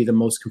trying to be the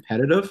most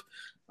competitive.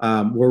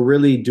 We're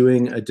really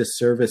doing a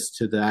disservice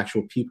to the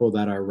actual people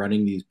that are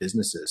running these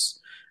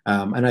businesses.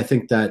 And I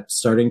think that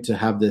starting to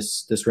have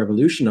this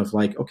revolution of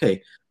like,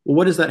 okay, well,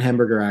 what does that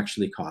hamburger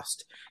actually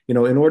cost? In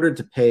order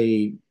to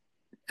pay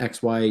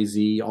X, Y,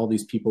 Z, all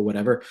these people,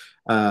 whatever,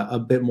 a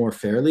bit more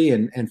fairly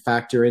and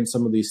factor in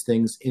some of these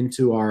things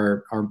into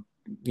our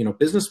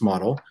business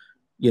model,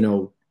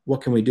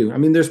 what can we do? I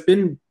mean, there's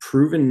been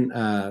proven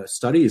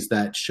studies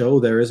that show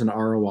there is an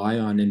ROI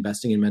on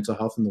investing in mental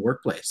health in the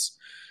workplace.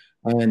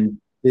 And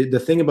the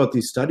thing about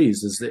these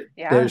studies is that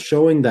they're yeah.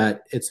 showing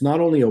that it's not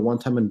only a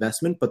one-time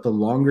investment, but the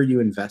longer you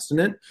invest in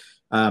it,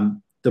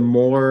 the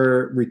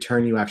more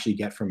return you actually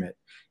get from it.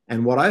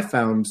 And what I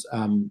found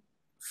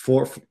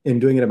for in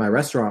doing it at my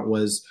restaurant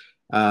was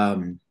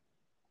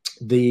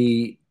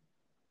the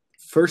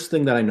first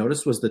thing that I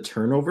noticed was the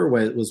turnover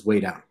where it was way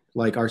down.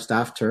 Like our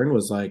staff turn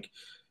was like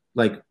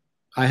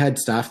I had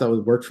staff that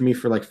would work for me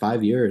for like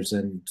 5 years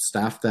and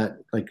staff that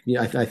like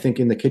I think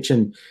in the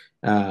kitchen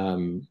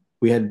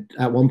we had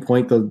at one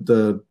point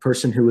the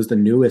person who was the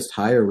newest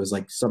hire was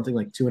like something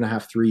like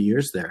 2.5, 3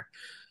 years there.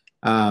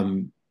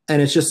 And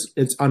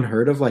it's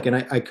unheard of. Like, and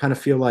I kind of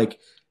feel like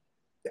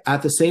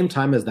at the same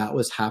time as that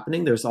was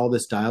happening, there's all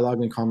this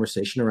dialogue and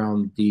conversation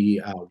around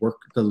the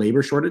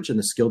labor shortage and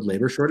the skilled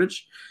labor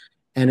shortage.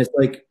 And it's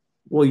like,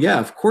 well, yeah,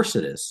 of course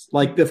it is.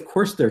 Like, of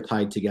course they're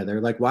tied together.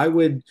 Like, why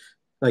would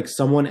like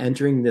someone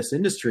entering this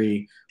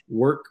industry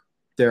work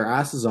their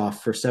asses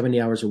off for 70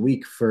 hours a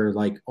week for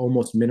like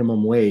almost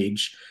minimum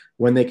wage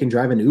when they can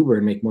drive an Uber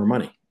and make more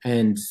money?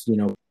 And,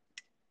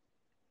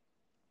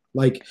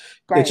 like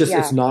Right. it's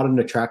Yeah. not an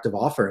attractive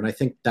offer. And I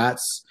think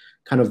that's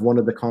kind of one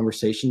of the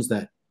conversations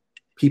that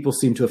people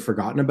seem to have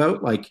forgotten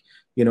about. Like,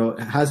 it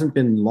hasn't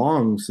been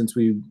long since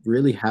we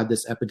really had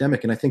this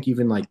epidemic. And I think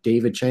even like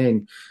David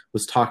Chang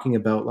was talking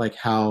about like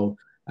how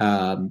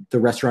the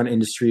restaurant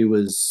industry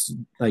was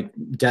like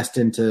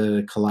destined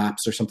to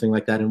collapse or something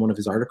like that in one of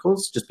his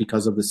articles just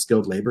because of the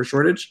skilled labor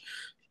shortage.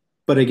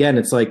 But again,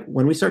 it's like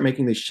when we start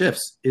making these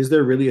shifts, is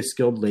there really a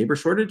skilled labor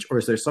shortage, or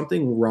is there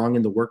something wrong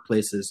in the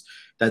workplaces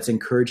that's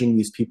encouraging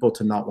these people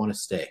to not want to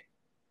stay?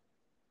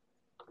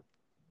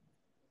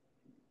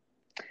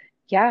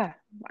 Yeah.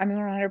 I mean,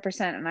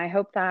 100%. And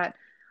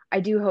I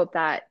do hope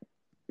that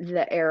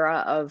the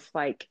era of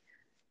like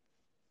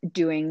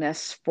doing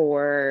this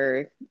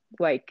for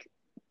like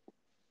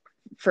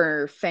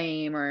for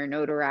fame or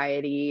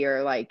notoriety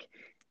or like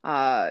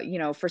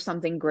for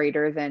something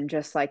greater than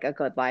just like a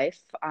good life,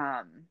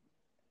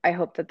 I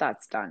hope that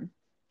that's done.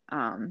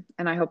 And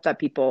I hope that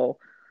people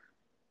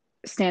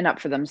stand up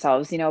for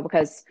themselves,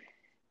 because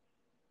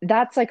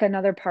that's like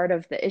another part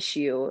of the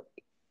issue.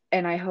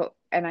 And I hope,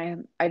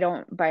 and I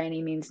don't by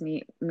any means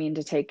mean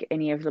to take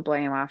any of the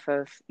blame off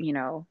of,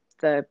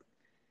 the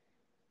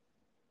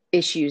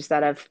issues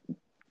that have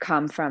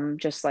come from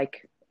just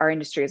like our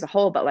industry as a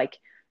whole, but like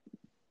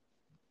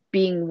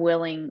being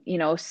willing,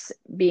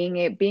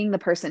 being the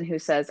person who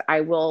says,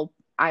 I will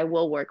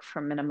work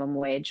for minimum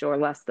wage or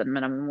less than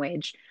minimum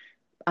wage,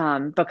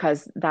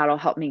 because that'll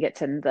help me get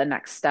to the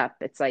next step.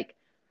 It's like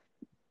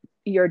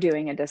you're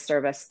doing a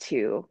disservice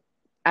to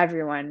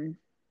everyone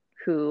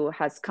who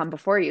has come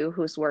before you,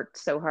 who's worked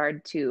so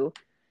hard to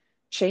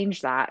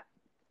change that.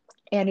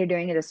 And you're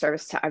doing a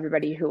disservice to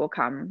everybody who will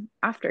come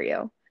after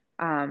you,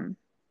 um,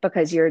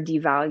 because you're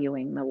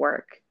devaluing the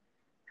work.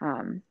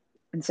 And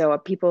so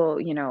people,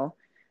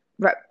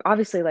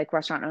 obviously, like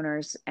restaurant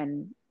owners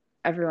and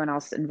everyone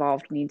else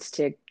involved needs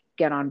to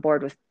get on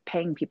board with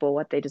paying people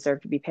what they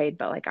deserve to be paid.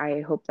 But like,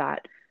 I hope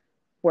that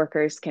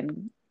workers can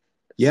start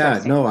Yeah, no,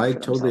 standing up I for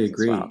totally themselves as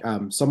agree.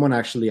 well. Someone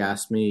actually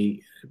asked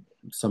me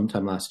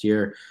sometime last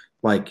year,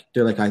 like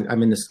they're like,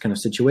 I'm in this kind of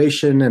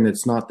situation and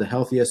it's not the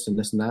healthiest and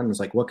this and that. And it's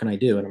like, what can I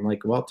do? And I'm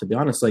like, well, to be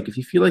honest, like if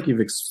you feel like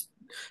you've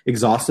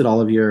exhausted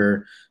all of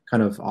your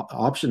kind of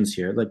options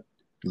here, like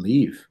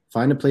leave,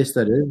 find a place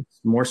that is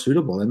more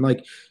suitable. And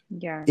like,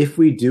 Yeah. if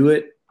we do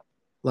it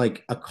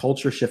like a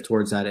culture shift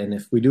towards that, and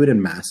if we do it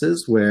in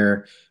masses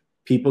where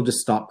people just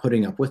stop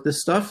putting up with this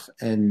stuff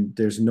and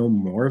there's no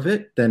more of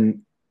it,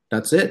 then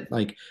that's it.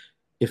 Like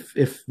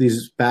if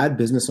these bad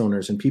business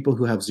owners and people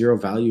who have zero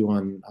value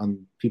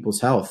on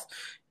people's health,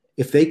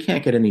 if they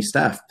can't get any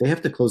staff, they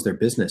have to close their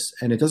business.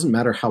 And it doesn't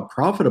matter how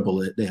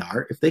profitable they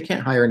are. If they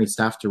can't hire any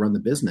staff to run the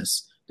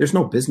business, there's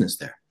no business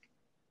there.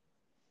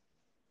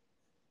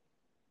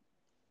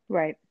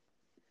 Right.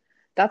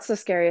 That's the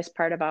scariest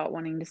part about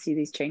wanting to see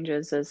these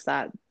changes is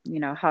that,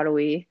 For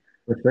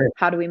sure.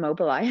 how do we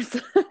mobilize?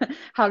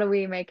 How do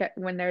we make it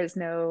when there's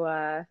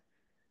nothing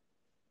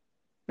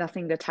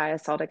to tie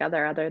us all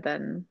together other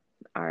than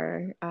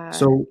our,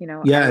 So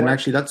our yeah, and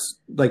actually work, that's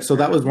like so our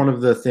that was one living?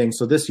 of the things.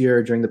 So this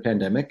year during the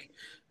pandemic,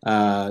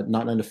 not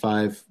 9 to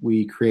 5,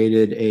 we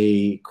created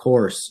a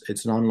course.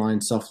 It's an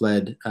online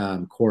self-led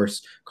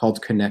course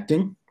called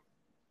Connecting,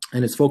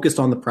 and it's focused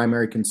on the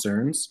primary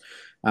concerns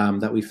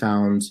that we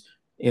found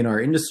in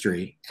our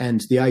industry.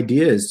 And the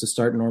idea is to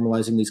start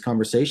normalizing these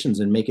conversations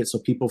and make it so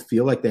people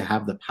feel like they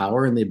have the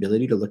power and the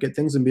ability to look at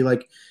things and be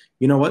like,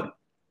 you know what,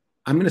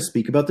 I'm going to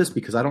speak about this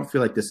because I don't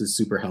feel like this is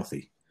super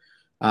healthy.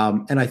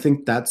 And I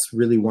think that's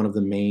really one of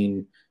the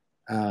main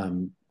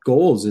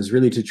goals is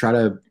really to try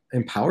to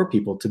empower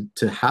people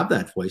to have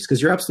that voice.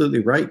 Because you're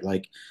absolutely right.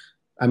 Like,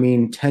 I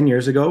mean, 10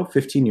 years ago,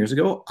 15 years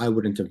ago, I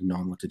wouldn't have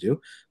known what to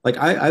do. Like,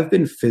 I've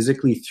been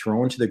physically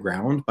thrown to the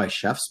ground by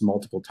chefs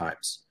multiple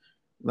times.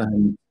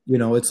 And,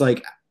 it's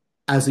like,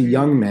 as a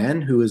young Mm,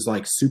 man who is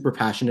like super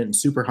passionate and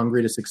super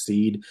hungry to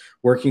succeed,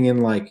 working in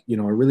like,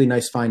 a really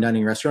nice fine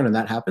dining restaurant, and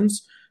that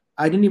happens,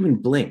 I didn't even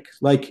blink.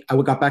 Like, I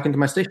got back into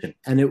my station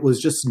and it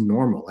was just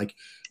normal. Like,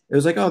 it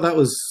was like, oh, that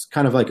was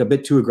kind of like a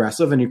bit too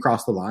aggressive and you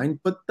crossed the line,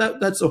 but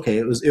that's okay.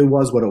 It was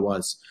what it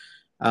was.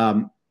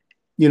 Um,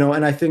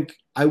 and I think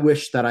I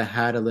wish that I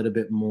had a little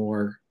bit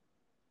more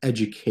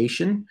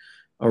education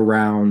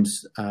around,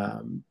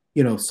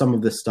 some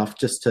of this stuff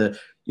just to,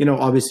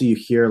 obviously you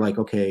hear like,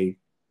 okay,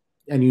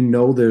 and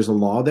there's a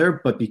law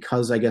there, but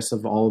because I guess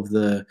of all of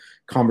the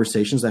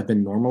conversations that have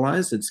been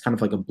normalized, it's kind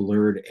of like a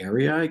blurred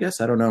area, I guess.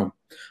 I don't know.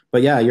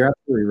 But yeah, you're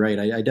absolutely right.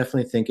 I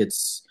definitely think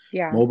it's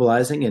yeah.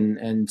 mobilizing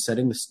and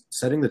setting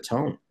the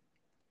tone.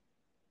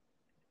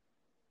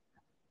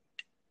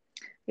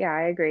 Yeah,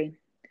 I agree.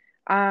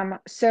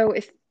 So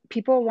if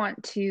people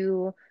want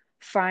to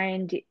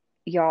find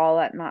y'all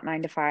at Not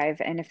Nine to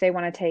Five? And if they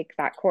want to take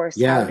that course,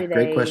 how Yeah, do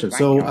great they question. find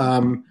So,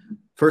 y'all?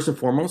 first and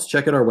foremost,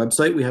 check out our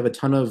website. We have a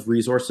ton of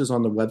resources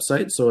on the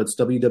website. So it's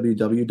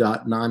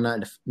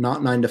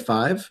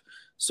www.not9to5.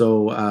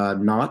 So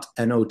not not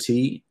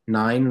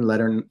nine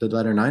the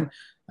letter nine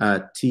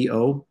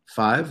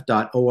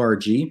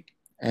to5.org.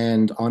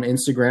 And on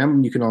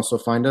Instagram, you can also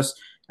find us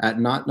at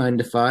not 9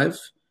 to 5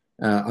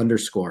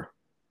 _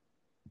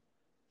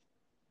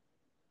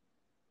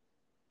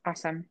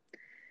 Awesome.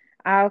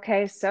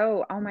 Okay,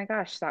 so oh my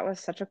gosh, that was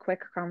such a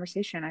quick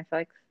conversation. I feel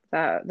like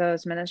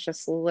those minutes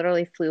just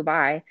literally flew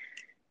by.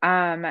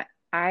 Um,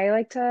 I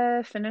like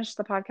to finish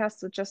the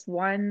podcast with just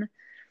one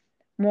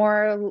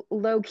more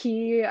low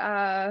key,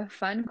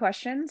 fun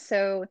question.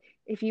 So,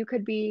 if you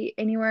could be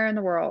anywhere in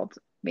the world,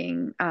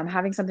 being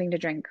having something to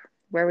drink,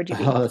 where would you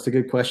be, Oh, that's a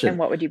good and question.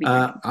 what would you be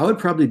drinking? I would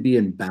probably be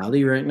in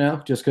Bali right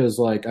now, just because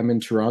like I'm in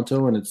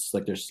Toronto and it's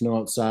like there's snow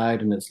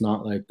outside and it's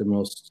not like the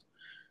most,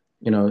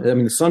 I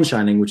mean the sun's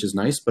shining, which is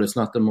nice, but it's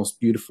not the most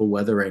beautiful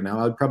weather right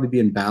now. I'd probably be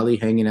in Bali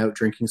hanging out,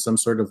 drinking some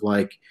sort of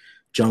like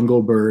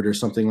jungle bird or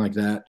something like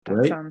that, That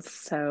right? sounds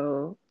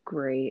so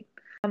great.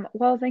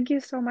 Well, thank you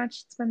so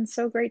much. It's been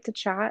so great to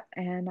chat,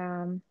 and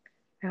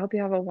I hope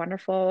you have a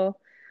wonderful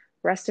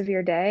rest of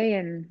your day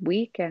and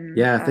week and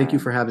Yeah, thank you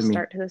for having me.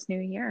 start to this new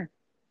year.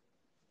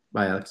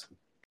 Bye, Alex.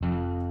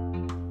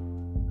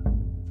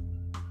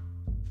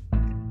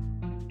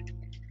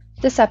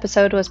 This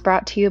episode was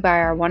brought to you by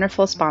our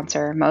wonderful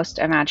sponsor, Most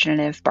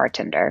Imaginative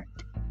Bartender.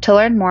 To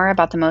learn more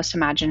about the Most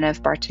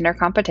Imaginative Bartender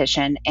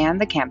competition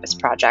and the Campus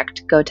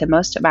Project, go to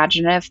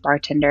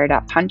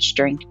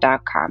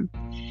mostimaginative.bartender.punchdrink.com.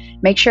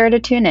 Make sure to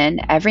tune in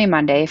every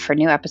Monday for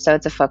new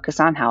episodes of Focus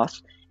on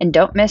Health, and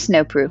don't miss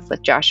No Proof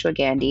with Joshua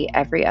Gandy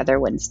every other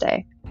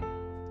Wednesday.